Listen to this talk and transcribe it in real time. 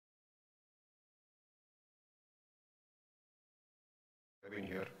having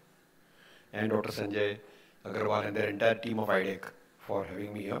here, and Dr. Sanjay Agarwal and their entire team of IDEC for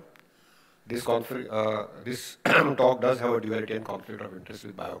having me here. This talk does have a duality and conflict of interest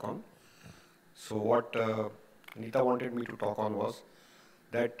with Biocon. So what Anita wanted me to talk on was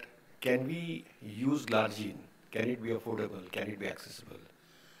that can we use glargine? Can it be affordable? Can it be accessible?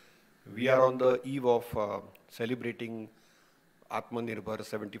 We are on the eve of celebrating Atmanirbhar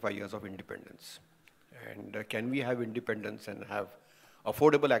 75 years of independence. And can we have independence and have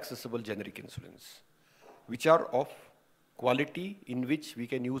affordable, accessible generic insulins, which are of quality in which we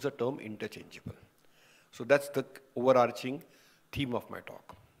can use a term interchangeable. So that's the overarching theme of my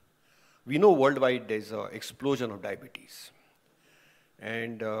talk. We know worldwide there's an explosion of diabetes.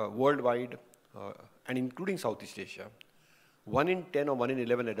 And worldwide, and including Southeast Asia, 1 in 10 or 1 in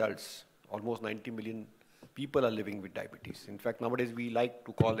 11 adults, almost 90 million people are living with diabetes. In fact, nowadays we like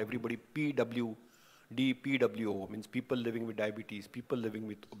to call everybody PWD, PWO, means people living with diabetes, people living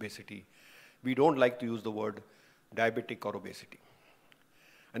with obesity. We don't like to use the word diabetic or obesity.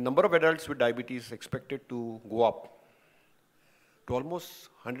 And number of adults with diabetes is expected to go up to almost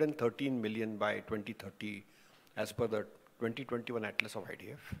 113 million by 2030 as per the 2021 Atlas of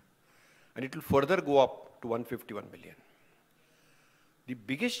IDF. And it will further go up to 151 million. The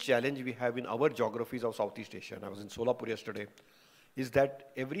biggest challenge we have in our geographies of Southeast Asia, and I was in Solapur yesterday, is that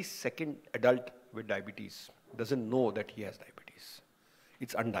every second adult with diabetes doesn't know that he has diabetes.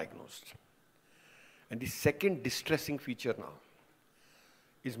 It's undiagnosed. And the second distressing feature now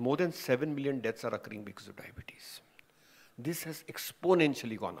is more than 7 million deaths are occurring because of diabetes. This has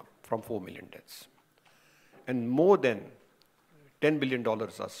exponentially gone up from 4 million deaths. And more than $10 billion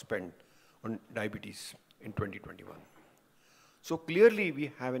are spent on diabetes in 2021. So clearly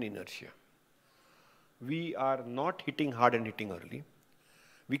we have an inertia. We are not hitting hard and hitting early.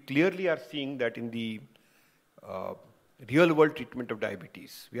 We clearly are seeing that in the real world treatment of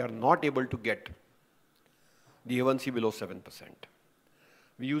diabetes, we are not able to get the A1C below 7%.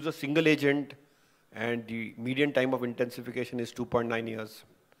 We use a single agent and the median time of intensification is 2.9 years.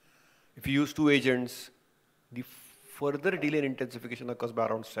 If you use 2 agents, the further delay in intensification occurs by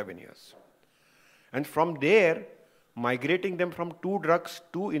around 7 years. And from there, migrating them from 2 drugs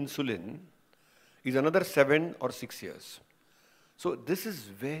to insulin is another 7 or 6 years. So this is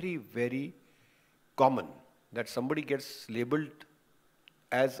very, very common that somebody gets labeled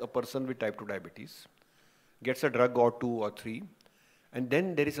as a person with type 2 diabetes, gets a drug or 2 or 3, and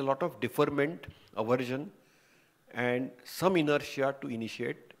then there is a lot of deferment, aversion, and some inertia to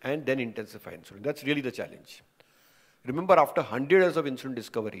initiate and then intensify insulin. That's really the challenge. Remember, after 100 years of insulin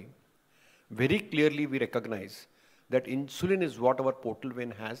discovery, very clearly we recognize that insulin is what our portal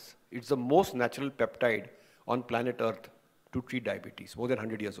vein has. It's the most natural peptide on planet Earth to treat diabetes, more than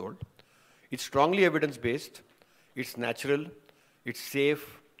 100 years old. It's strongly evidence-based, it's natural, it's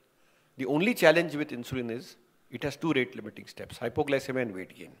safe. The only challenge with insulin is it has 2 rate-limiting steps, hypoglycemia and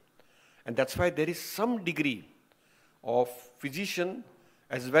weight gain. And that's why there is some degree of physician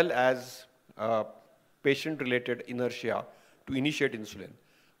as well as patient-related inertia to initiate insulin.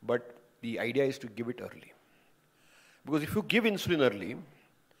 But the idea is to give it early. Because if you give insulin early,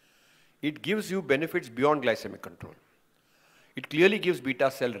 it gives you benefits beyond glycemic control. It clearly gives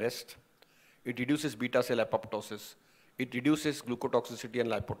beta cell rest. It reduces beta cell apoptosis. It reduces glucotoxicity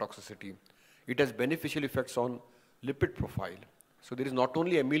and lipotoxicity. It has beneficial effects on lipid profile. So there is not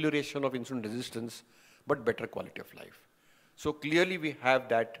only amelioration of insulin resistance, but better quality of life. So clearly we have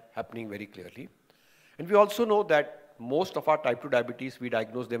that happening very clearly. And we also know that most of our type 2 diabetes, we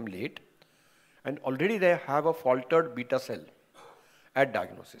diagnose them late. And already they have a faltered beta cell at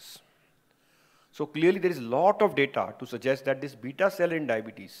diagnosis. So clearly there is a lot of data to suggest that this beta cell in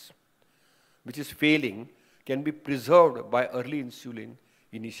diabetes, which is failing, can be preserved by early insulin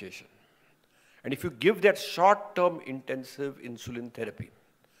initiation. And if you give that short-term intensive insulin therapy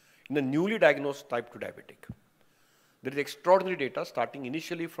in a newly diagnosed type 2 diabetic, there is extraordinary data starting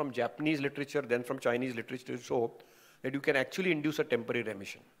initially from Japanese literature, then from Chinese literature to show that you can actually induce a temporary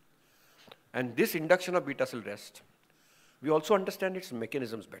remission. And this induction of beta cell rest, we also understand its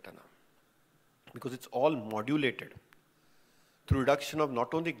mechanisms better now, because it's all modulated through reduction of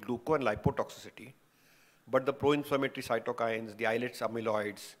not only gluco and lipotoxicity, but the pro-inflammatory cytokines, the islets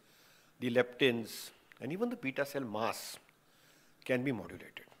amyloids, the leptins, and even the beta cell mass can be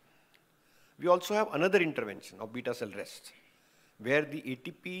modulated. We also have another intervention of beta cell rest, where the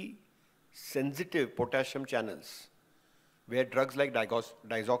ATP-sensitive potassium channels, where drugs like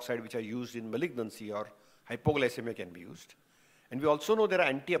diazoxide, which are used in malignancy or hypoglycemia, can be used. And we also know there are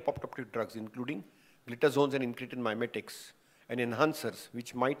anti-apoptotic drugs, including glitazones and incretin mimetics and enhancers,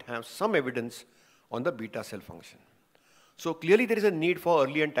 which might have some evidence on the beta cell function. So clearly there is a need for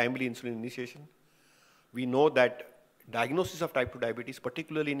early and timely insulin initiation. We know that diagnosis of type 2 diabetes,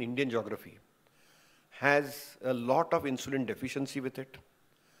 particularly in Indian geography, has a lot of insulin deficiency with it.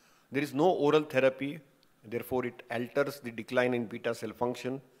 There is no oral therapy, therefore it alters the decline in beta cell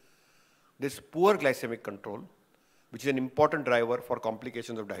function. There's poor glycemic control, which is an important driver for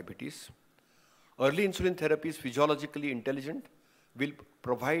complications of diabetes. Early insulin therapy is physiologically intelligent, will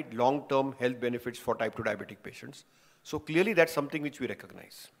provide long-term health benefits for type 2 diabetic patients. So clearly that's something which we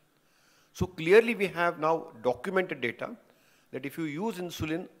recognize. So clearly we have now documented data that if you use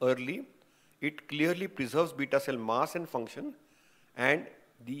insulin early, it clearly preserves beta cell mass and function, and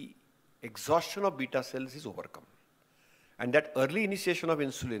the exhaustion of beta cells is overcome. And that early initiation of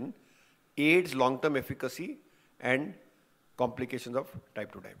insulin aids long-term efficacy and complications of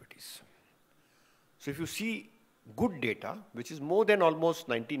type 2 diabetes. So if you see good data, which is more than almost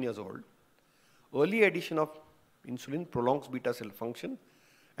 19 years old, early addition of insulin prolongs beta cell function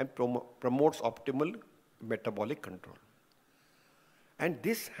and promotes optimal metabolic control. And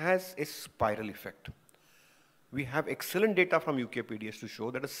this has a spiral effect. We have excellent data from UKPDS to show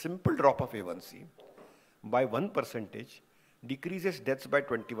that a simple drop of A1C by 1% decreases deaths by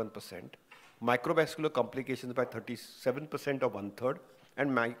 21%, microvascular complications by 37% or 1/3, and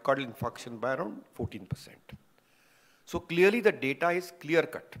myocardial infarction by around 14%. So clearly the data is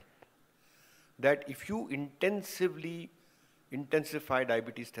clear-cut that if you intensify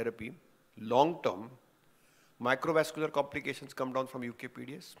diabetes therapy, long-term, microvascular complications come down from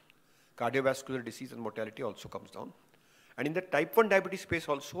UKPDS, cardiovascular disease and mortality also comes down. And in the type 1 diabetes space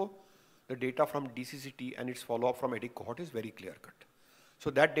also, the data from DCCT and its follow-up from EDIC cohort is very clear-cut. So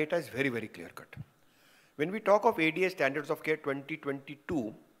that data is very, very clear-cut. When we talk of ADA standards of care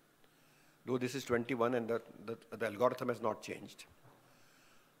 2022, though this is 21 and the algorithm has not changed,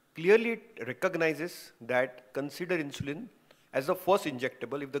 clearly it recognizes that consider insulin as the first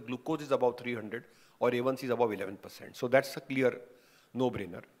injectable if the glucose is above 300 or A1C is above 11%. So that's a clear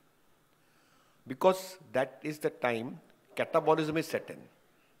no-brainer. Because that is the time catabolism is set in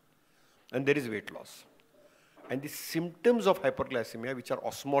and there is weight loss. And the symptoms of hyperglycemia, which are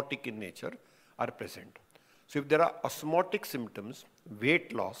osmotic in nature, are present. So if there are osmotic symptoms,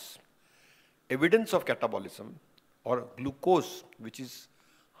 weight loss, evidence of catabolism, or glucose, which is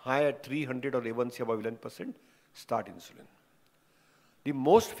high at 300 or A1C above 11%, start insulin. The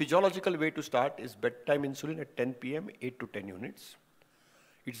most physiological way to start is bedtime insulin at 10 p.m., 8 to 10 units.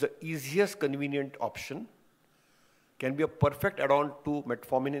 It's the easiest convenient option, can be a perfect add-on to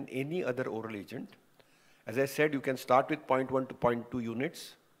metformin and any other oral agent. As I said, you can start with 0.1 to 0.2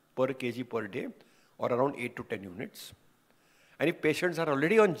 units per kg per day, or around 8 to 10 units. And if patients are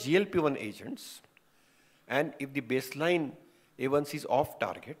already on GLP-1 agents, and if the baseline A1C is off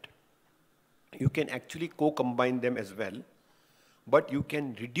target, you can actually co-combine them as well, but you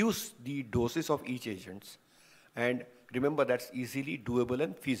can reduce the doses of each agent. And remember, that's easily doable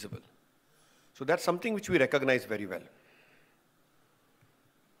and feasible. So that's something which we recognize very well.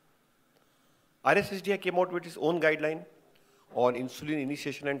 RSSDI came out with its own guideline on insulin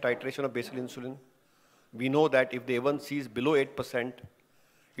initiation and titration of basal insulin. We know that if the A1C is below 8%,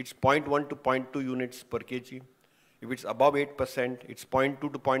 it's 0.1 to 0.2 units per kg. If it's above 8%, it's 0.2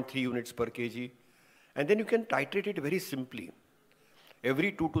 to 0.3 units per kg. And then you can titrate it very simply.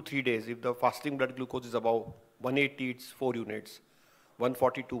 Every 2 to 3 days, if the fasting blood glucose is above 180, it's 4 units.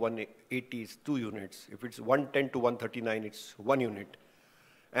 140 to 180 is 2 units. If it's 110 to 139, it's 1 unit.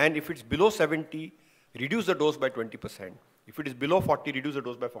 And if it's below 70, reduce the dose by 20%. If it is below 40, reduce the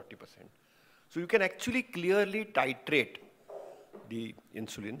dose by 40%. So you can actually clearly titrate the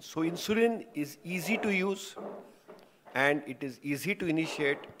insulin. So insulin is easy to use, and it is easy to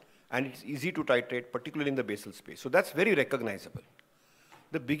initiate, and it's easy to titrate, particularly in the basal space. So that's very recognizable.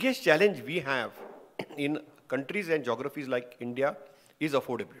 The biggest challenge we have in countries and geographies like India is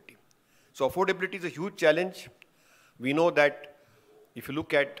affordability. So affordability is a huge challenge. We know that if you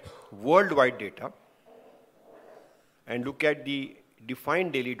look at worldwide data and look at the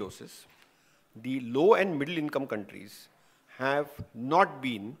defined daily doses, the low and middle income countries have not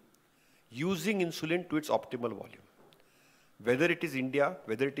been using insulin to its optimal volume. Whether it is India,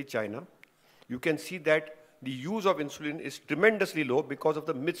 whether it is China, you can see that the use of insulin is tremendously low because of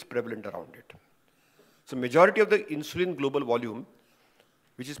the myths prevalent around it. So majority of the insulin global volume,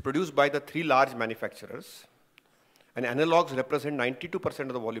 which is produced by the 3 large manufacturers, and analogs represent 92%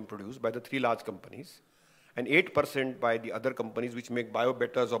 of the volume produced by the 3 large companies, and 8% by the other companies which make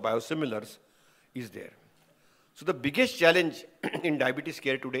biobetters or biosimilars, is there. So the biggest challenge in diabetes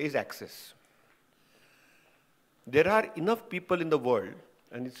care today is access. There are enough people in the world,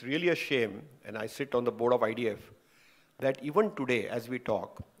 and it's really a shame, and I sit on the board of IDF, that even today, as we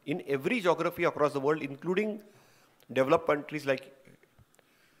talk, in every geography across the world, including developed countries like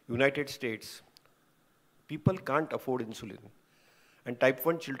United States, people can't afford insulin. And type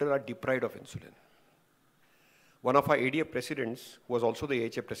 1 children are deprived of insulin. One of our ADA presidents, who was also the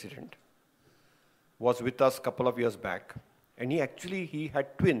AHA president, was with us a couple of years back. And he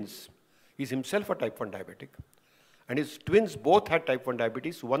had twins. He's himself a type 1 diabetic. And his twins both had type 1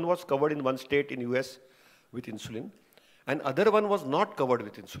 diabetes. One was covered in one state in US with insulin, and other one was not covered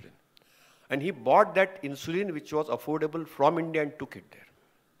with insulin. And he bought that insulin which was affordable from India and took it there.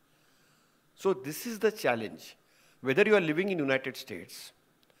 So this is the challenge. Whether you are living in United States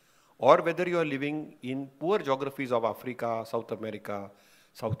or whether you are living in poor geographies of Africa, South America,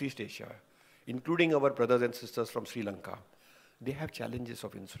 Southeast Asia, including our brothers and sisters from Sri Lanka, they have challenges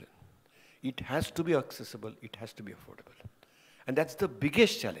of insulin. It has to be accessible, it has to be affordable. And that's the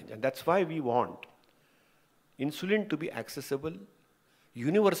biggest challenge, and that's why we want insulin to be accessible,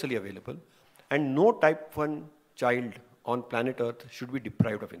 universally available, and no type 1 child on planet Earth should be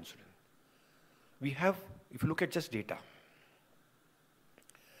deprived of insulin. We have, if you look at just data,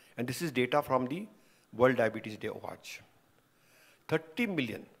 and this is data from the World Diabetes Day Watch, 30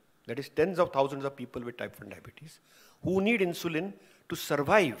 million, that is tens of thousands of people with type 1 diabetes, who need insulin to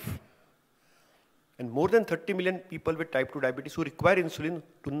survive. And more than 30 million people with type 2 diabetes who require insulin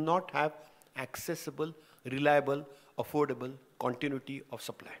do not have accessible, reliable, affordable continuity of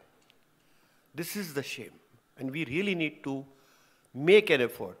supply. This is the shame. And we really need to make an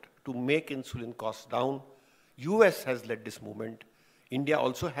effort to make insulin costs down. US has led this movement. India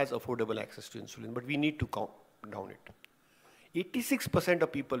also has affordable access to insulin, but we need to calm down it. 86%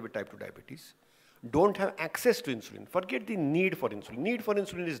 of people with type 2 diabetes don't have access to insulin. Forget the need for insulin. Need for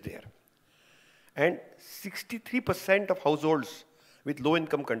insulin is there. And 63% of households with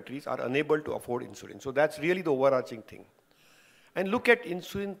low-income countries are unable to afford insulin. So that's really the overarching thing. And look at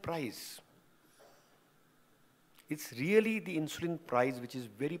insulin price. It's really the insulin price which is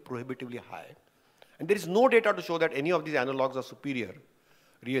very prohibitively high. And there is no data to show that any of these analogs are superior,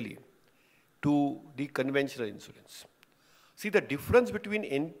 really, to the conventional insulins. See, the difference between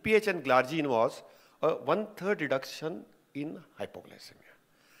NPH and glargine was a 1/3 reduction in hypoglycemia.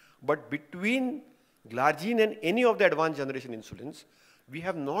 But between glargine and any of the advanced generation insulins, we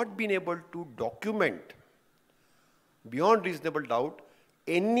have not been able to document beyond reasonable doubt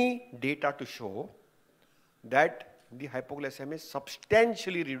any data to show that the hypoglycemia is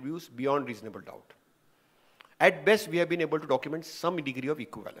substantially reduced beyond reasonable doubt. At best, we have been able to document some degree of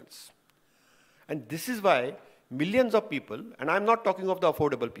equivalence. And this is why millions of people, and I'm not talking of the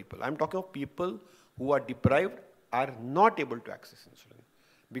affordable people, I'm talking of people who are deprived, are not able to access insulin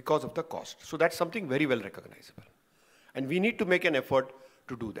because of the cost. So that's something very well recognizable. And we need to make an effort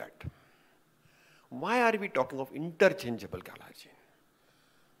to do that. Why are we talking of interchangeable glargine?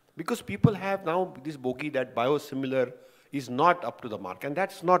 Because people have now this bogey that biosimilar is not up to the mark, and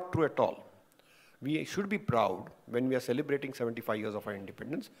that's not true at all. We should be proud when we are celebrating 75 years of our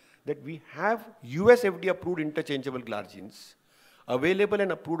independence that we have US FDA approved interchangeable glargines available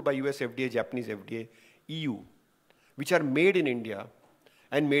and approved by US FDA, Japanese FDA, EU, which are made in India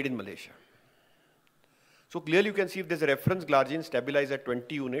and made in Malaysia. So clearly you can see if there's a reference glargine stabilized at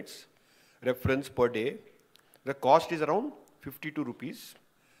 20 units reference per day, the cost is around 52 rupees.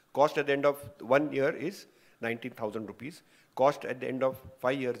 Cost at the end of 1 year is 19,000 rupees. Cost at the end of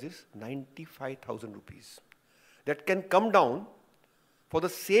 5 years is 95,000 rupees. That can come down for the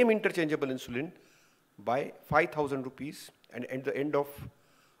same interchangeable insulin by 5,000 rupees, and at the end of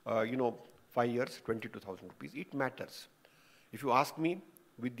 5 years, 22,000 rupees. It matters. If you ask me,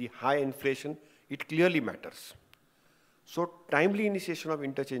 with the high inflation, it clearly matters. So timely initiation of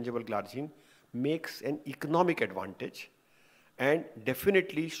interchangeable glargine makes an economic advantage and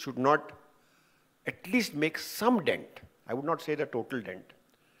definitely should not at least make some dent, I would not say the total dent,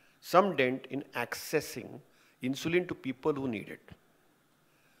 some dent in accessing insulin to people who need it.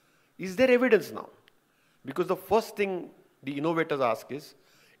 Is there evidence now? Because the first thing the innovators ask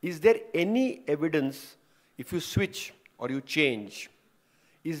is there any evidence if you switch or you change?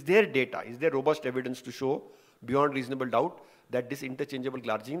 Is there data, is there robust evidence to show beyond reasonable doubt that this interchangeable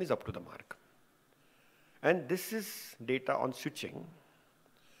glargine is up to the mark? And this is data on switching,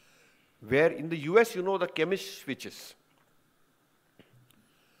 where in the US, the chemist switches.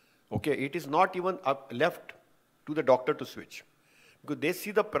 Okay, it is not even left to the doctor to switch. Because they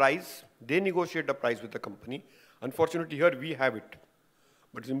see the price, they negotiate the price with the company. Unfortunately, here we have it.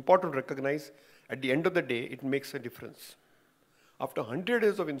 But it's important to recognize, at the end of the day, it makes a difference. After 100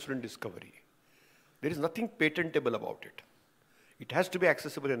 years of insulin discovery, there is nothing patentable about it. It has to be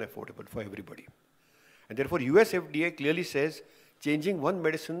accessible and affordable for everybody. And therefore, US FDA clearly says changing one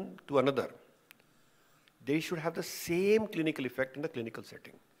medicine to another, they should have the same clinical effect in the clinical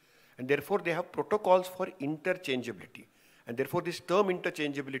setting. And therefore, they have protocols for interchangeability. And therefore, this term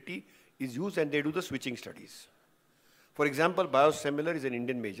interchangeability is used and they do the switching studies. For example, biosimilar is an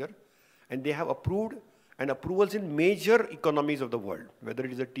Indian major, and they have approved and approvals in major economies of the world, whether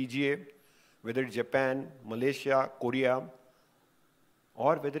it is a TGA, whether it's Japan, Malaysia, Korea,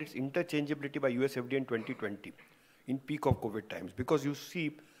 or whether it's interchangeability by US FDA in 2020, in peak of COVID times. Because you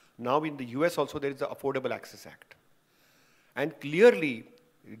see, now in the US also there is the Affordable Access Act. And clearly,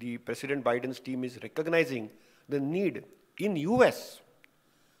 the President Biden's team is recognizing the need in US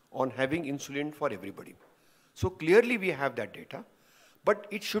on having insulin for everybody. So clearly we have that data, but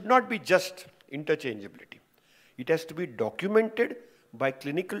it should not be just interchangeability. It has to be documented by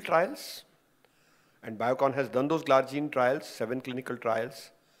clinical trials, and Biocon has done those glargine trials, 7 clinical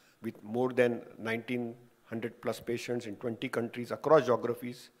trials with more than 1,900 plus patients in 20 countries across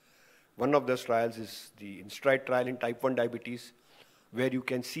geographies. One of those trials is the INSTRIDE trial in type 1 diabetes, where you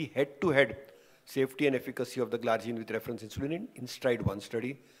can see head-to-head safety and efficacy of the glargine with reference insulin in INSTRIDE 1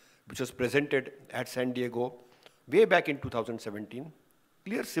 study, which was presented at San Diego way back in 2017.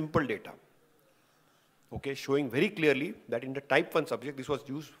 Clear, simple data. Okay, showing very clearly that in the type 1 subject, this was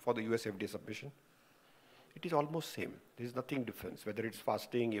used for the US FDA submission. It is almost same. There is nothing difference, whether it's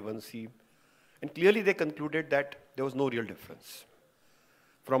fasting, A1C. And clearly they concluded that there was no real difference.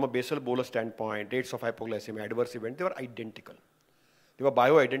 From a basal bolus standpoint, rates of hypoglycemia, adverse event, they were identical. They were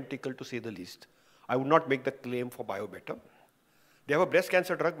bio-identical to say the least. I would not make the claim for bio-better. They have a breast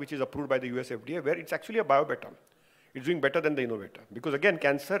cancer drug which is approved by the US FDA where it's actually a bio-better. It's doing better than the innovator. Because again,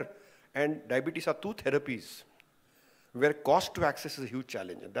 cancer and diabetes are two therapies where cost to access is a huge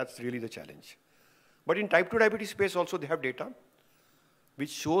challenge, and that's really the challenge. But in type 2 diabetes space also they have data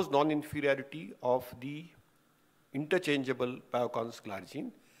which shows non-inferiority of the interchangeable Biocon's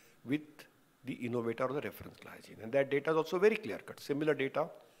glargine with the innovator or the reference glargine. And that data is also very clear-cut. Similar data,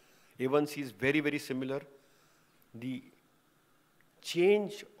 A1C is very, very similar. The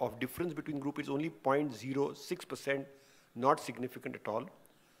change of difference between group is only 0.06%, not significant at all.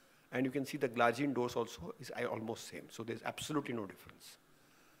 And you can see the glargine dose also is almost same. So there's absolutely no difference.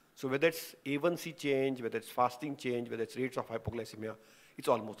 So whether it's A1C change, whether it's fasting change, whether it's rates of hypoglycemia, it's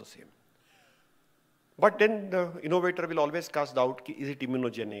almost the same. But then the innovator will always cast doubt, is it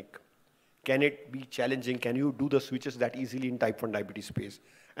immunogenic? Can it be challenging? Can you do the switches that easily in type 1 diabetes space?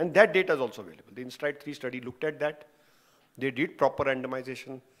 And that data is also available. The INSTRIDE 3 study looked at that. They did proper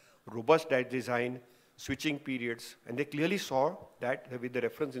randomization, robust diet design, switching periods, and they clearly saw that with the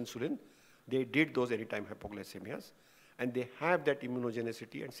reference insulin, they did those anytime hypoglycemias, and they have that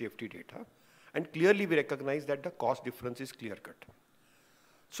immunogenicity and safety data. And clearly we recognize that the cost difference is clear-cut.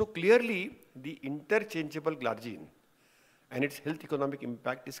 So clearly the interchangeable glargine and its health economic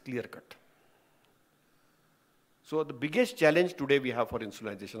impact is clear-cut. So the biggest challenge today we have for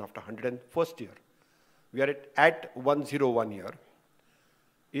insulinization after 101st year, we are at 101 year,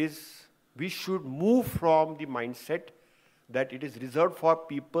 is we should move from the mindset that it is reserved for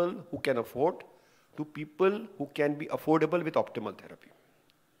people who can afford to people who can be affordable with optimal therapy.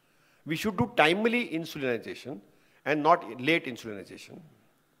 We should do timely insulinization and not late insulinization.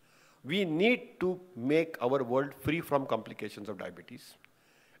 We need to make our world free from complications of diabetes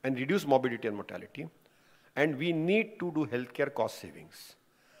and reduce morbidity and mortality. And we need to do healthcare cost savings.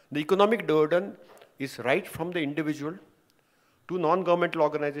 The economic burden is right from the individual to non-governmental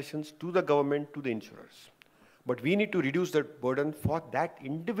organizations, to the government, to the insurers. But we need to reduce the burden for that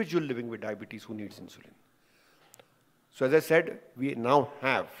individual living with diabetes who needs insulin. So as I said, we now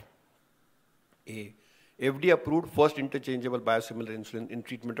have a FDA-approved first interchangeable biosimilar insulin in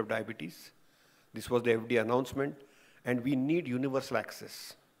treatment of diabetes. This was the FDA announcement, and we need universal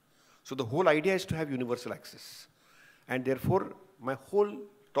access. So the whole idea is to have universal access. And therefore, my whole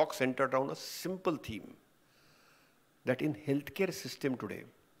talk centered around a simple theme, that in healthcare system today,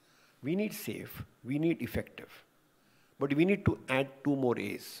 we need safe, we need effective, but we need to add two more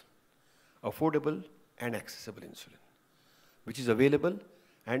A's, affordable and accessible insulin, which is available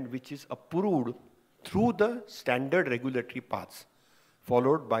and which is approved through the standard regulatory paths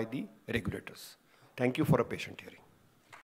followed by the regulators. Thank you for a patient hearing.